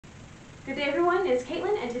Good day everyone, it's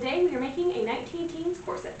Caitlin and today we are making a 19 teens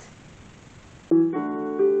corset.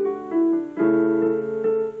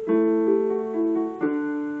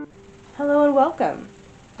 Hello and welcome.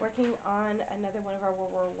 Working on another one of our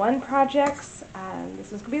World War I projects.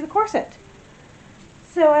 This is going to be the corset.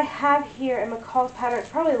 So I have here in McCall's pattern, it's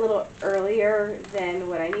probably a little earlier than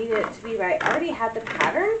what I needed it to be, but I already had the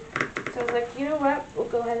pattern. So I was like, you know what, we'll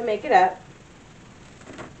go ahead and make it up.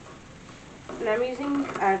 And I'm using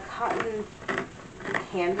cotton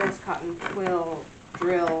canvas, cotton twill,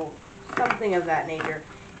 drill, something of that nature.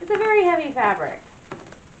 It's a very heavy fabric.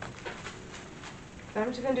 So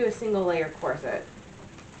I'm just going to do a single layer corset.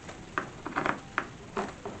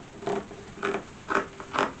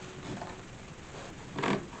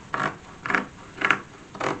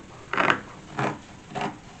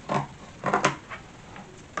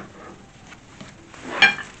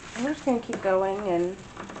 I'm just going to keep going and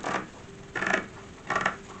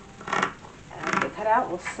cut out,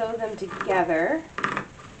 we'll sew them together,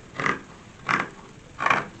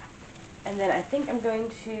 and then I think I'm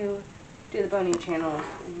going to do the boning channels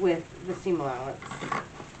with the seam allowance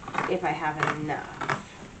if I have enough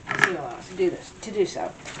seam allowance to do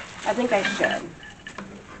so. I think I should.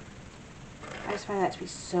 I just find that to be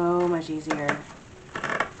so much easier.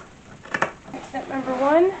 Step number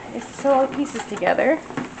one is to sew all the pieces together.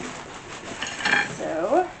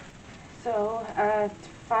 So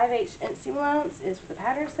 5/8 inch seam allowance is what the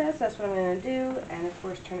pattern says. That's what I'm going to do, and of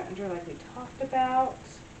course turn it under like we talked about.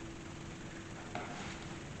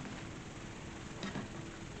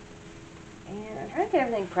 And I'm trying to get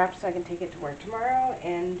everything prepped so I can take it to work tomorrow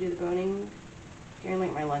and do the boning during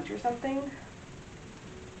like my lunch or something.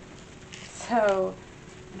 So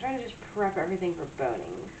I'm trying to just prep everything for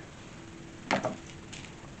boning.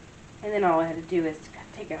 And then all I had to do is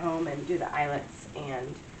take it home and do the eyelets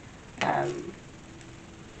and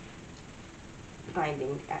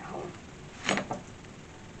binding at home.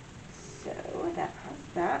 So that has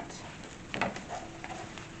that.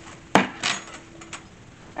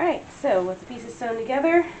 Alright, so with the pieces sewn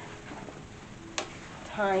together,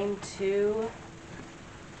 time to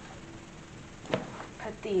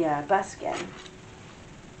put the busk in.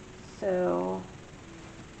 So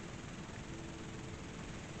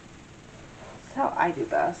that's how I do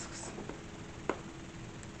busks.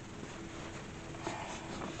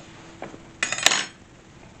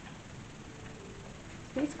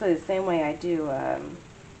 Basically the same way I do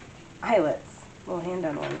eyelets, little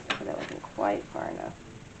hand-done ones, but that wasn't quite far enough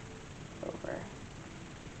over.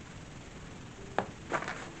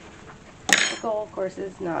 The goal, of course,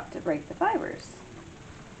 is not to break the fibers.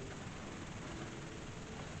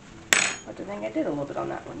 But I think I did a little bit on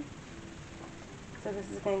that one. So this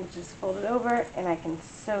is going to just fold it over, and I can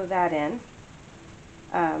sew that in.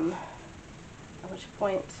 At which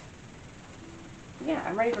point, yeah,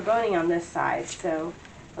 I'm ready for boning on this side. So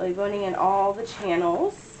I'll be boning in all the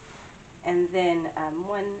channels, and then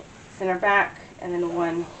one center back, and then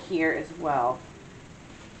one here as well.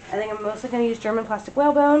 I think I'm mostly going to use German plastic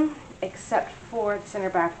whalebone, except for the center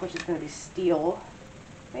back, which is going to be steel.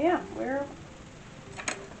 But yeah, we're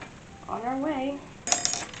on our way.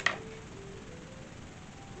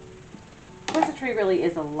 Corsetry really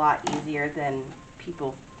is a lot easier than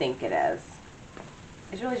people think it is.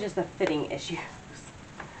 It's really just a fitting issue,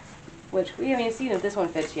 which we haven't even seen if this one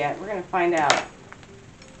fits yet. We're going to find out.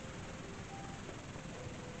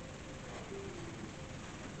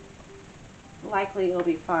 Likely it'll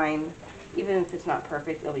be fine, even if it's not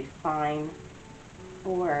perfect, it'll be fine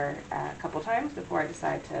for a couple times before I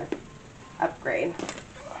decide to upgrade.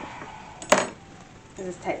 This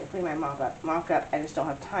is technically my mock-up. I just don't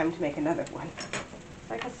have time to make another one.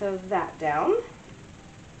 So I can sew that down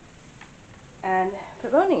and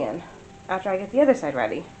put boning in after I get the other side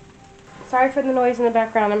ready. Sorry for the noise in the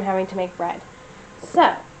background, I'm having to make bread.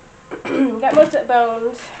 So, got most of it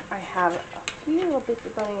boned. I have a few little bits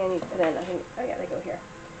of boning I need to put in. I think, oh yeah, they go here.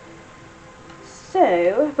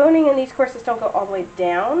 So, boning in these corsets don't go all the way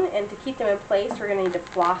down, and to keep them in place, we're going to need to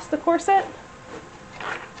floss the corset,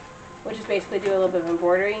 which is basically do a little bit of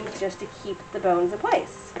embroidery just to keep the bones in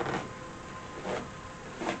place.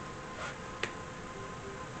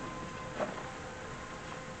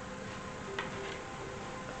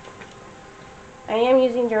 I am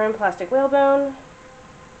using German plastic whalebone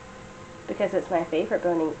because it's my favorite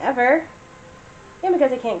boning ever, and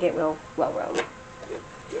because I can't get whalebone.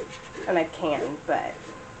 And I can, but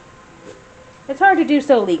it's hard to do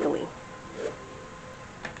so legally.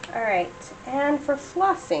 Alright, and for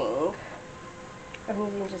flossing, I'm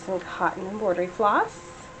using just some cotton embroidery floss.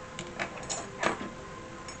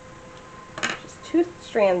 Just 2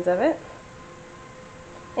 strands of it.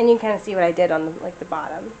 And you can kind of see what I did on the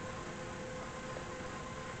bottom.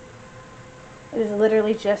 It is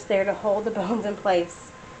literally just there to hold the bones in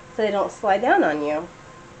place so they don't slide down on you.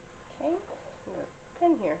 Okay, I'm going to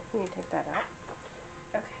pin here. You take that out.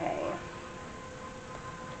 Okay.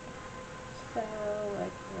 So,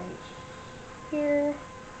 like right here.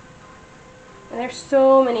 And there's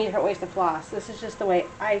so many different ways to floss. This is just the way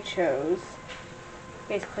I chose.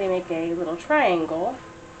 Basically make a little triangle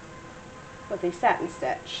with a satin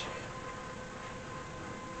stitch.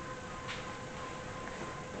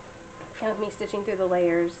 And with me stitching through the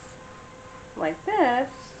layers like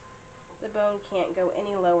this, the bone can't go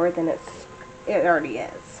any lower than it already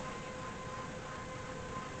is.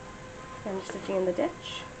 I'm just stitching in the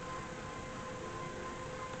ditch.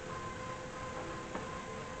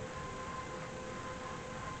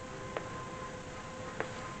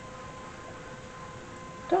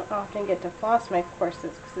 Don't often get to floss my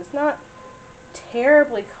corsets because it's not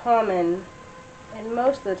terribly common in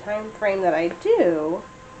most of the time frame that I do,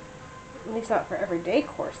 at least not for everyday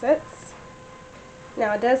corsets.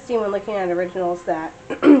 Now it does seem when looking at originals that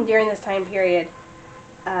during this time period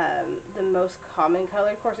the most common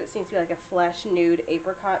colored corset seems to be like a flesh nude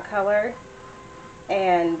apricot color,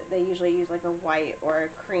 and they usually use like a white or a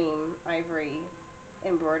cream ivory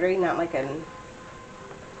embroidery, not like a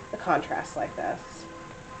contrast like this.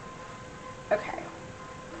 Okay,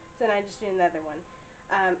 so then I just do another one.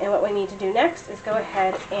 And what we need to do next is go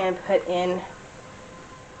ahead and put in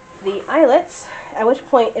the eyelets, at which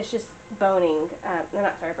point it's just boning,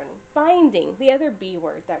 binding, the other B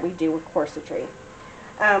word that we do with corsetry.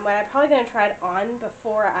 But I'm probably going to try it on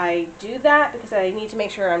before I do that because I need to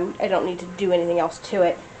make sure I don't need to do anything else to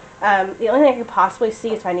it. The only thing I could possibly see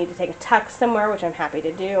is if I need to take a tuck somewhere, which I'm happy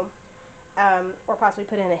to do, or possibly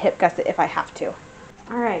put in a hip gusset if I have to.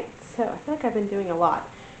 Alright, so I feel like I've been doing a lot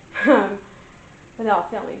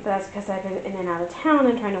without filming, but that's because I've been in and out of town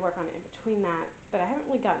and trying to work on it in between that, but I haven't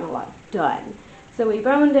really gotten a lot done. So we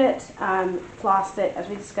boned it, flossed it, as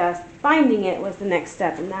we discussed. Binding it was the next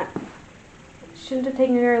step, and that shouldn't have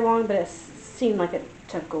taken very long, but it seemed like it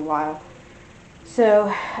took a while.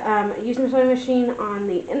 So using the sewing machine on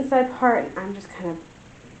the inside part, I'm just kind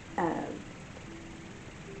of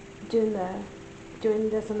doing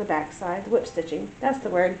this on the back side, whip stitching, that's the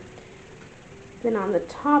word. Then on the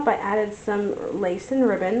top I added some lace and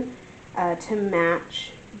ribbon to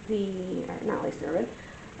match the, or not lace and ribbon,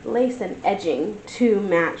 lace and edging to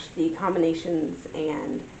match the combinations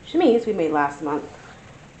and chemise we made last month.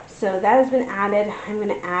 So that has been added. I'm going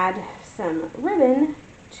to add some ribbon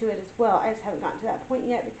to it as well. I just haven't gotten to that point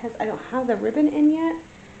yet because I don't have the ribbon in yet.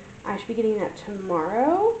 I should be getting that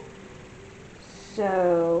tomorrow.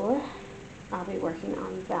 So I'll be working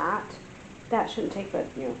on that. That shouldn't take but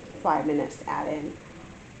 5 minutes to add in.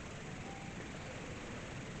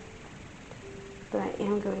 But I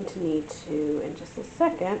am going to need to, in just a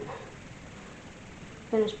second,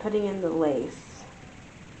 finish putting in the lace.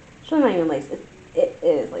 It's really not even lace. It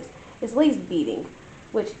is lace. It's lace beading,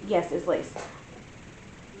 which, yes, is lace.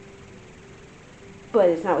 But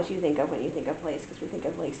it's not what you think of when you think of lace, because we think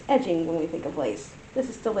of lace edging when we think of lace. This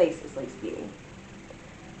is still lace. It's lace beading.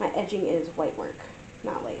 My edging is whitework,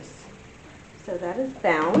 not lace. So that is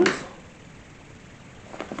bound.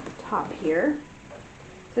 Top here.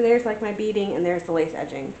 So there's like my beading, and there's the lace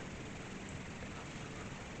edging.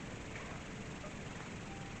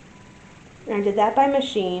 And I did that by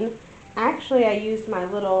machine. Actually, I used my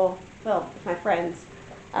little, well, my friend's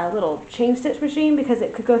little chain stitch machine because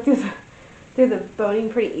it could go through the boning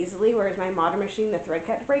pretty easily, whereas my modern machine, the thread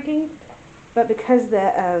kept breaking. But because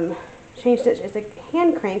the chain stitch is a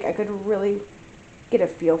hand crank, I could really get a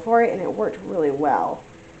feel for it, and it worked really well.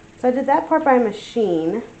 So I did that part by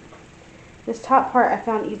machine. This top part I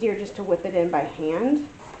found easier just to whip it in by hand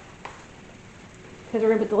because we're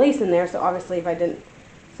going to put the lace in there, so obviously if I didn't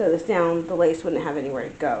sew this down, the lace wouldn't have anywhere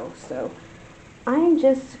to go. So I'm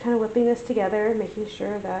just kind of whipping this together, making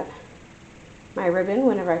sure that my ribbon,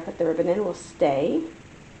 whenever I put the ribbon in, will stay.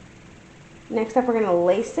 Next up, we're going to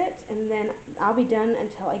lace it, and then I'll be done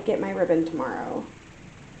until I get my ribbon tomorrow.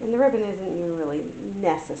 And the ribbon isn't even really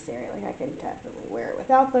necessary. Like, I can definitely wear it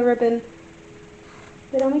without the ribbon,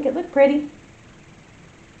 but it'll make it look pretty.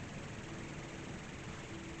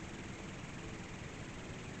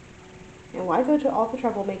 And why go to all the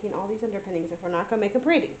trouble making all these underpinnings if we're not going to make them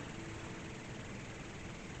pretty?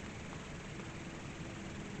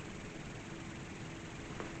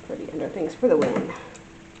 Pretty underthings for the win.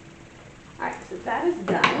 Alright, so that is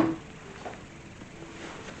done.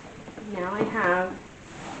 Now I have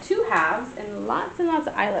 2 halves and lots of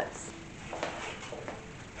eyelets.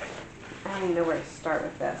 I don't even know where to start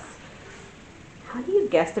with this. how do you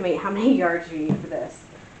guesstimate how many yards you need for this?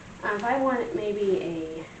 If I want maybe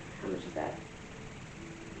a, how much is that?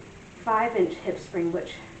 5-inch hip spring,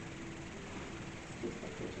 which is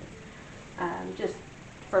 6 inches. Just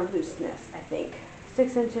for looseness, I think.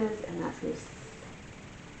 6 inches, and that's going to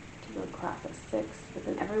go across at 6, but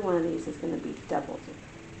then every one of these is going to be doubled.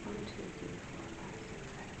 1, 2,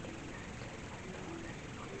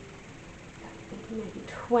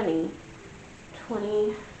 3, 4, 5, 6, 7, 8, 9, 10, 11, 12,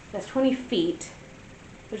 13, 14, 15, 16, 17, 18, 19, 20. 20, that's 20 feet,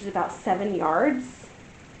 which is about 7 yards.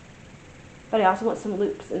 But I also want some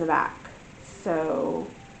loops in the back. So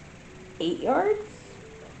 8 yards,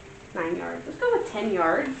 9 yards. Let's go with 10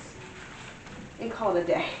 yards and call it a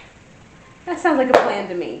day. That sounds like a plan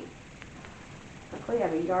to me. Luckily I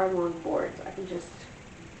have a yard long board, so I can just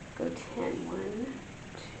go 10. 1,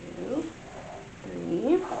 2,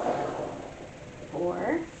 3,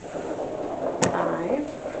 4, 5,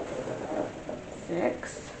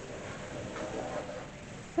 6,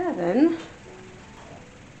 7,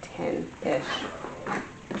 10-ish. Oh,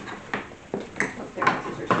 there are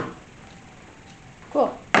scissors.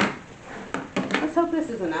 Cool. Let's hope this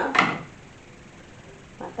is enough.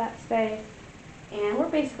 Let that stay. And we're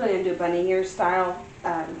basically going to do a bunny ear style,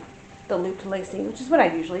 the looped lacing, which is what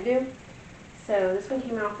I usually do. So this one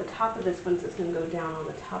came out the top of this one, so it's going to go down on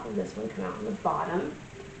the top of this one, come out on the bottom.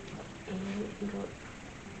 And you can go,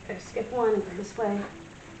 skip one and go this way.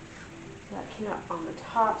 So that came out on the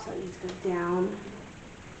top, so it needs to go down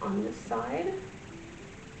on this side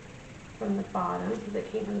from the bottom, because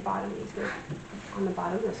it came from the bottom, it needs to go on the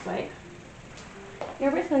bottom this way.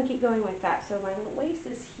 You're just going to keep going with that. So my lace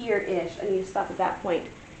is here-ish. I need to stop at that point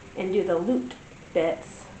and do the looped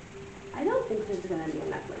bits. I don't think there's going to be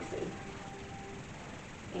enough lacing.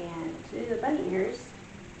 And to do the bunny ears,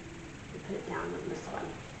 we put it down on this one.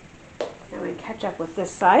 Now I'm going to catch up with this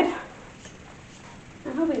side.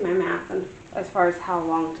 I'm hoping my math as far as how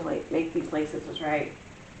long to make these laces was right.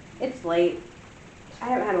 It's late. I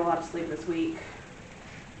haven't had a lot of sleep this week.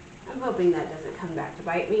 I'm hoping that doesn't come back to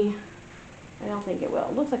bite me. I don't think it will.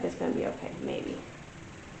 It looks like it's going to be okay, maybe.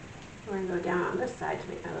 We're going to go down on this side to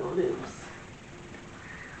make my little loops.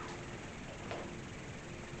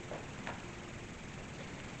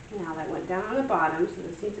 Now that went down on the bottom, so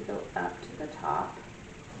this needs to go up to the top.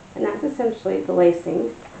 And that's essentially the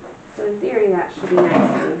lacing. So in theory, that should be nice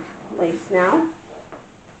and laced now.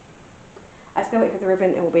 I just gotta wait for the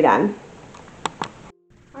ribbon and we'll be done.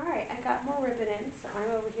 Alright, I got more ribbon in, so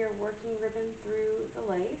I'm over here working ribbon through the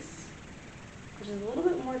lace, which is a little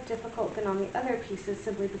bit more difficult than on the other pieces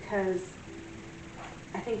simply because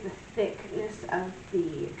I think the thickness of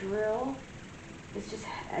the drill is just,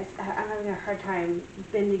 I'm having a hard time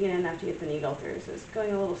bending it enough to get the needle through, so it's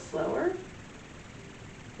going a little slower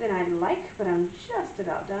than I'd like, but I'm just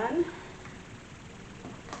about done.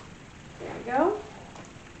 There we go.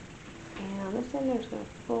 And on this end, I'm just going to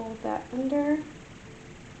fold that under.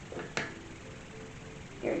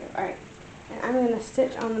 Here we go. Alright. And I'm going to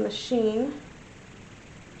stitch on the machine,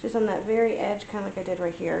 just on that very edge, kind of like I did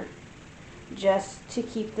right here, just to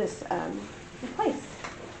keep this in place.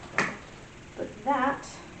 But that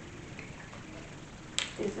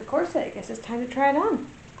is the corset. I guess it's time to try it on.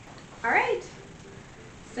 Alright.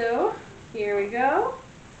 So, here we go.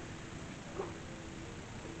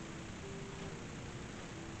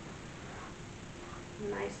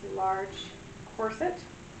 Nice large corset.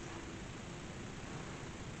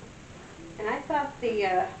 And I thought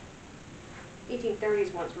the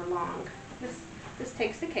 1830s ones were long. This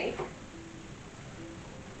takes the cake.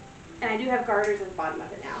 And I do have garters at the bottom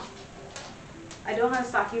of it now. I don't have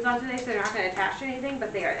stockings on today, so they're not going to attach to anything,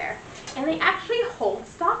 but they are there. And they actually hold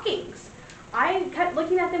stockings. I kept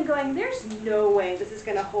looking at them going, there's no way this is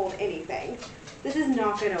going to hold anything. This is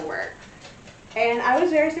not going to work. And I was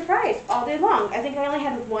very surprised all day long. I think I only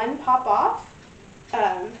had one pop off.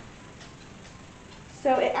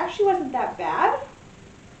 So it actually wasn't that bad.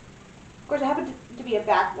 Of course, it happened to be a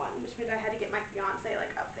back one, which means I had to get my fiance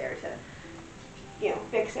like up there to, you know,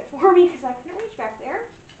 fix it for me because I couldn't reach back there.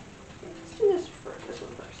 Let's do this one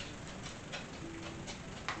first.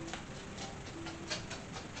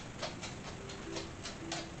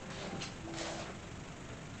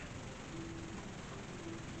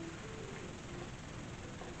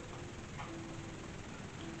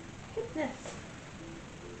 This.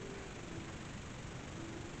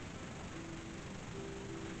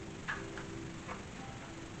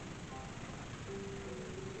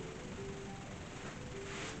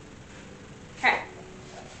 Okay.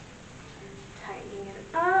 Tightening it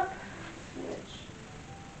up, which,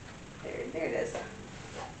 there it is.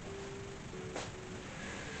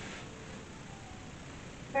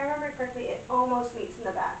 If I remember correctly, it almost meets in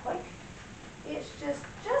the back, like, it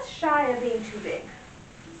of being too big.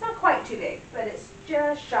 It's not quite too big, but it's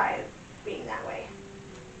just shy of being that way.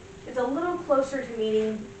 It's a little closer to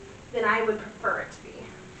meeting than I would prefer it to be.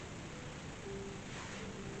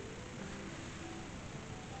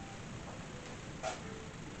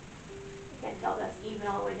 I can't tell if that's even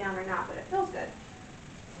all the way down or not, but it feels good.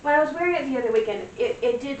 When I was wearing it the other weekend,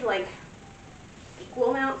 it did like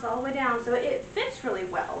equal amounts all the way down, so it fits really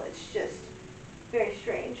well. It's just very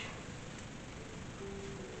strange.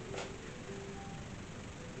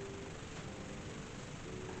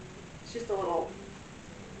 It's just a little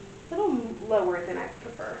lower than I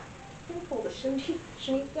prefer. I'm going to pull the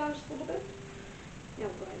chemise down just a little bit. Now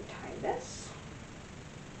we'll go ahead and tie this.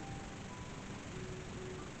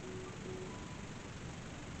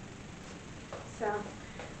 So,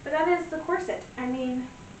 but that is the corset. I mean,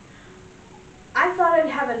 I thought I'd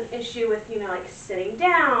have an issue with, you know, like sitting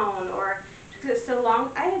down or because it's so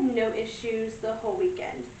long. I had no issues the whole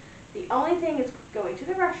weekend. The only thing is going to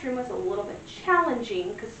the restroom was a little bit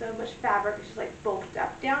challenging because so much fabric is just like bulked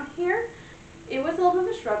up down here. It was a little bit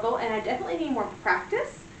of a struggle, and I definitely need more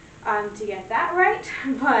practice to get that right.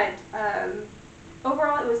 But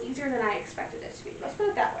overall, it was easier than I expected it to be. Let's put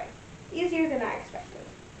it that way. Easier than I expected.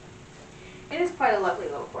 It is quite a lovely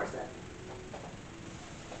little corset.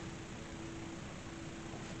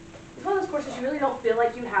 It's one of those corsets you really don't feel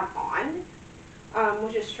like you have on,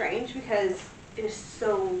 which is strange because it is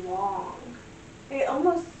so long. It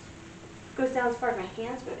almost goes down as far as my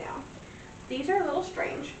hands go down. These are a little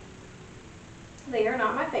strange. They are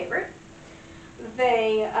not my favorite.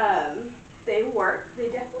 They work. They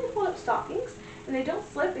definitely hold up stockings, and they don't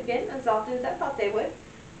slip again as often as I thought they would.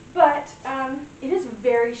 But it is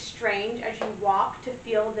very strange as you walk to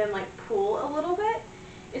feel them like pull a little bit.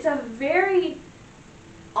 It's a very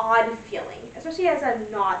odd feeling, especially as I'm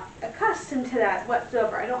not accustomed to that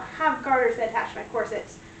whatsoever. I don't have garters that attach my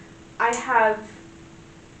corsets. I have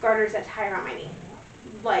garters that tie around my knee.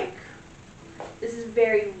 Like, this is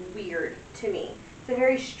very weird to me. It's a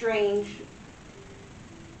very strange,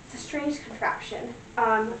 it's a strange contraption.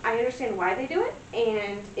 I understand why they do it,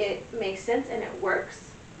 and it makes sense and it works.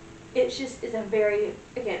 It just is a very,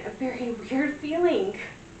 again, a very weird feeling.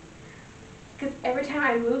 Because every time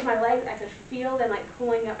I move my legs, I could feel them like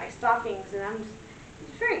pulling up my stockings, and I'm just,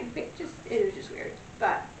 it's very, it is just weird.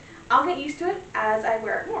 But I'll get used to it as I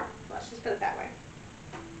wear it more. Let's just put it that way.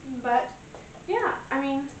 But yeah, I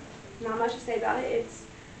mean, not much to say about it. It's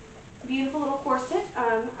a beautiful little corset.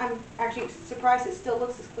 I'm actually surprised it still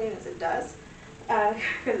looks as clean as it does,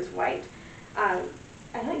 because it's white. I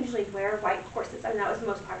don't usually wear white corsets. I mean, that was the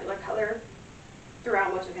most popular color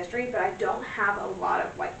throughout most of history, but I don't have a lot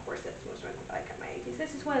of white corsets. Most of them, I got my 1860s.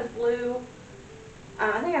 This one is blue.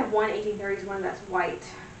 I think I have one 1830s one that's white,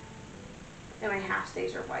 and my half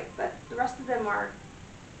stays are white, but the rest of them are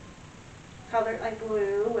colored like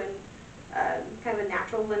blue and kind of a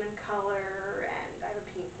natural linen color, and I have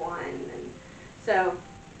a pink one, and so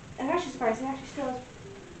I'm actually surprised it actually still is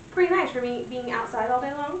pretty nice for me being outside all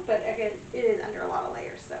day long, but again, it is under a lot of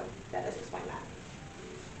layers, so that does explain that.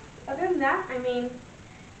 Other than that, I mean,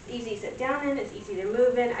 it's easy to sit down in, it's easy to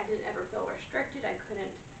move in. I didn't ever feel restricted. I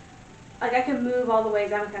couldn't, like, I could move all the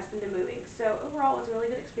ways I'm accustomed to moving. So overall, it was a really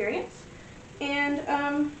good experience. And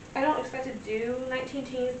I don't expect to do 19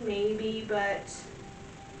 teens maybe, but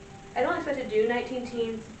I don't expect to do 19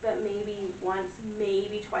 teens, but maybe once,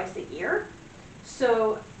 maybe twice a year.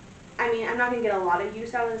 So, I mean, I'm not going to get a lot of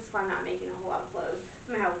use out of this if I'm not making a whole lot of clothes.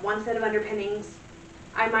 I'm going to have one set of underpinnings.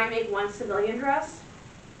 I might make one civilian dress,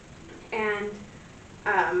 and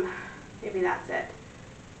maybe that's it.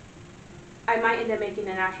 I might end up making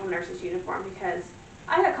an actual nurse's uniform because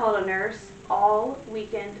I got called a nurse all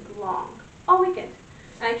weekend long. All weekend.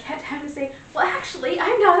 And I kept having to say, well, actually,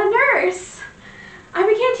 I'm not a nurse. I'm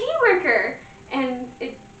a canteen worker.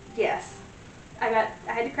 And yes, I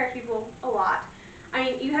had to correct people a lot. I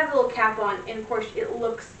mean, you have a little cap on, and of course, you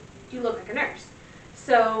look like a nurse.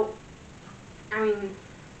 So, I mean,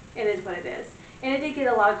 it is what it is. And it did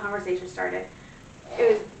get a lot of conversation started.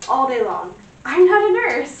 It was all day long. I'm not a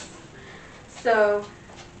nurse. So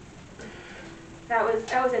that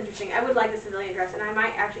was interesting. I would like a civilian dress, and I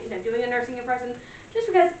might actually end up doing a nursing impression just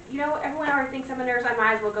because, you know, everyone already thinks I'm a nurse. I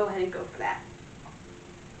might as well go ahead and go for that.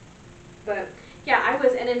 But yeah, I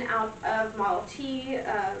was in and out of Model T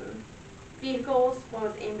vehicles. One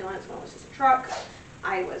was ambulance, one was just a truck.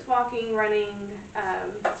 I was walking, running,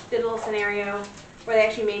 did a little scenario where they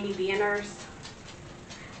actually made me be a nurse.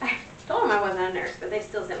 I told them I wasn't a nurse, but they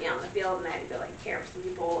still sent me out in the field, and I had to go like care for some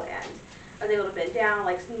people, and I was able to bend down,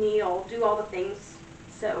 like kneel, do all the things.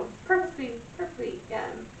 So perfectly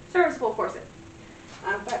serviceable corset.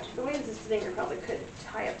 But the way this is sitting, I probably could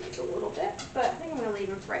tie up these a little bit, but I think I'm going to leave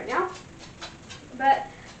them for right now. But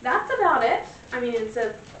that's about it. I mean, it's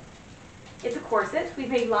a corset. We've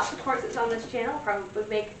made lots of corsets on this channel. Probably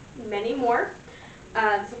make many more.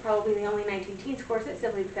 This is probably the only 19 teens corset,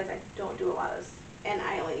 simply because I don't do a lot of this, and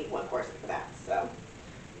I only need one corset for that. So,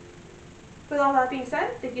 with all that being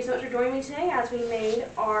said, thank you so much for joining me today as we made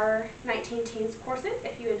our 19 teens corset.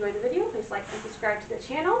 If you enjoyed the video, please like and subscribe to the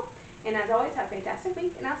channel. And as always, have a fantastic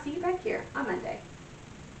week, and I'll see you back here on Monday.